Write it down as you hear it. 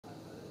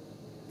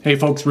Hey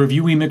folks,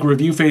 Reviewy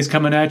McReviewface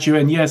coming at you,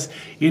 and yes,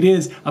 it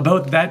is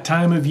about that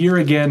time of year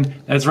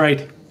again. That's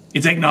right,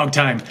 it's eggnog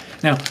time.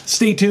 Now,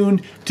 stay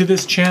tuned to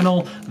this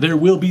channel. There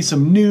will be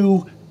some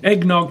new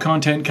eggnog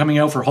content coming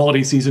out for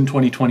holiday season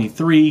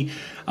 2023.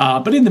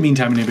 But in the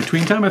meantime and in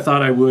between time, I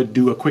thought I would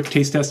do a quick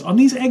taste test on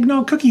these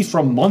eggnog cookies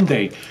from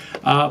Monday.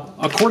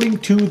 According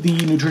to the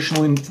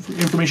nutritional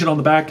information on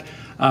the back,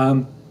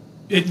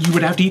 you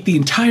would have to eat the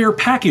entire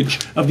package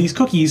of these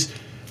cookies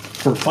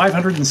for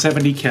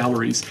 570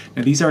 calories.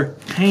 Now these are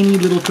tiny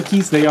little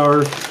cookies. They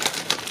are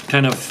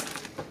kind of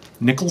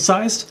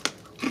nickel-sized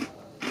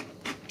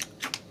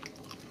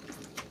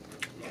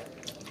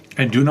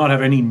and do not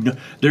have any,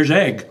 there's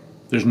egg,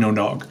 there's no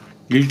nog.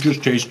 These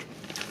just taste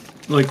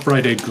like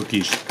fried egg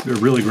cookies. They're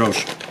really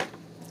gross.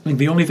 I think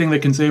the only thing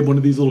that can save one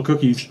of these little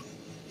cookies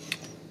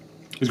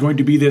is going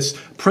to be this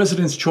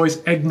President's Choice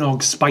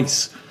Eggnog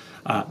Spice.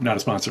 Not a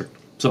sponsor.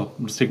 So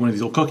I'm just taking one of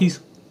these little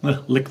cookies,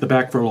 lick the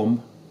back for a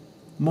little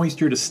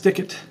moisture to stick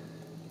it.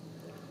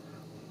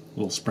 A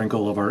little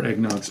sprinkle of our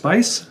eggnog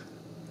spice.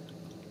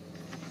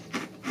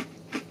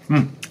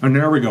 And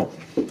there we go.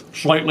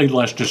 Slightly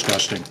less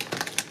disgusting.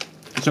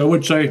 So I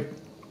would say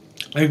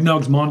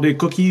Eggnog's Monday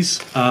cookies,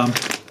 I'd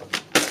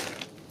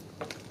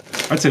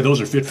say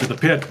those are fit for the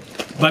pit.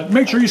 But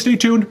make sure you stay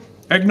tuned.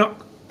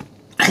 Eggnog.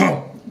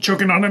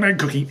 Choking on an egg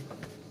cookie.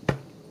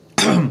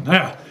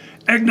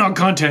 Eggnog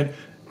content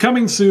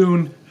coming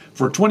soon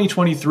for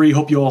 2023.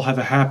 Hope you all have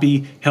a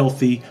happy,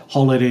 healthy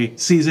holiday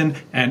season,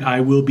 and I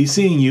will be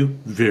seeing you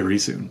very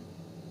soon.